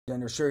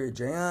Alexander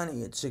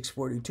Suryajayani at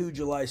 6:42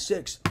 July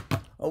 6th.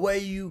 A way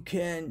you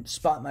can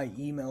spot my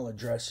email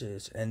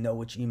addresses and know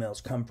which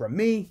emails come from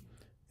me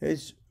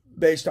is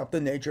based off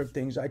the nature of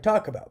things I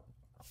talk about.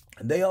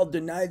 They all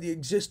deny the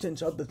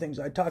existence of the things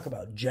I talk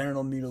about.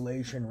 Genital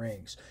mutilation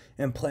rings,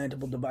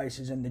 implantable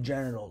devices in the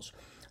genitals,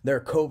 their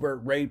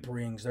covert rape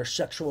rings, their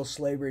sexual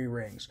slavery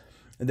rings,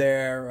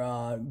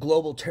 their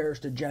global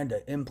terrorist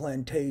agenda,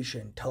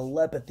 implantation,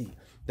 telepathy,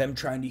 them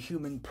trying to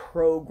human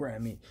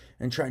program me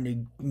and trying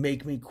to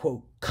make me,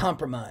 quote,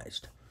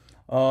 compromised.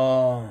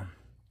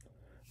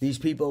 These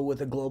people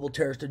with a global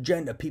terrorist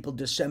agenda, people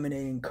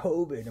disseminating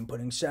COVID and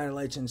putting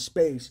satellites in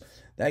space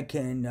that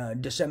can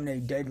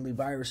disseminate deadly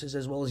viruses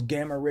as well as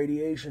gamma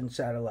radiation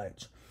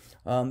satellites.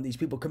 These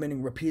people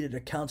committing repeated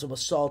accounts of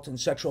assault and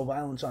sexual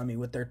violence on me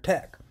with their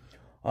tech.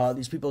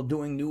 These people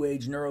doing new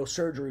age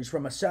neurosurgeries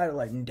from a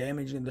satellite and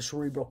damaging the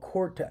cerebral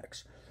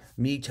cortex.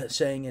 Me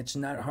saying it's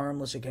not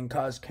harmless, it can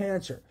cause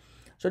cancer.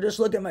 So just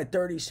look at my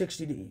 30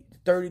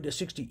 to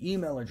 60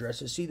 email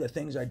addresses, see the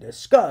things I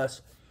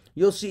discuss.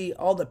 You'll see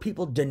all the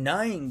people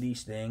denying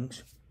these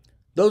things.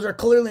 Those are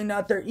clearly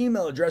not their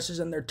email addresses,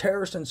 and they're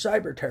terrorists and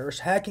cyber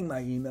terrorists hacking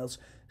my emails,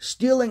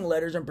 stealing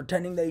letters and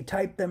pretending they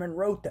typed them and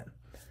wrote them.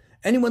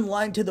 Anyone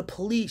lying to the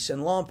police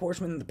and law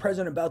enforcement and the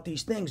president about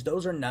these things,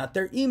 those are not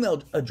their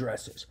email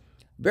addresses.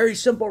 Very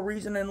simple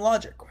reason and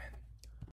logic.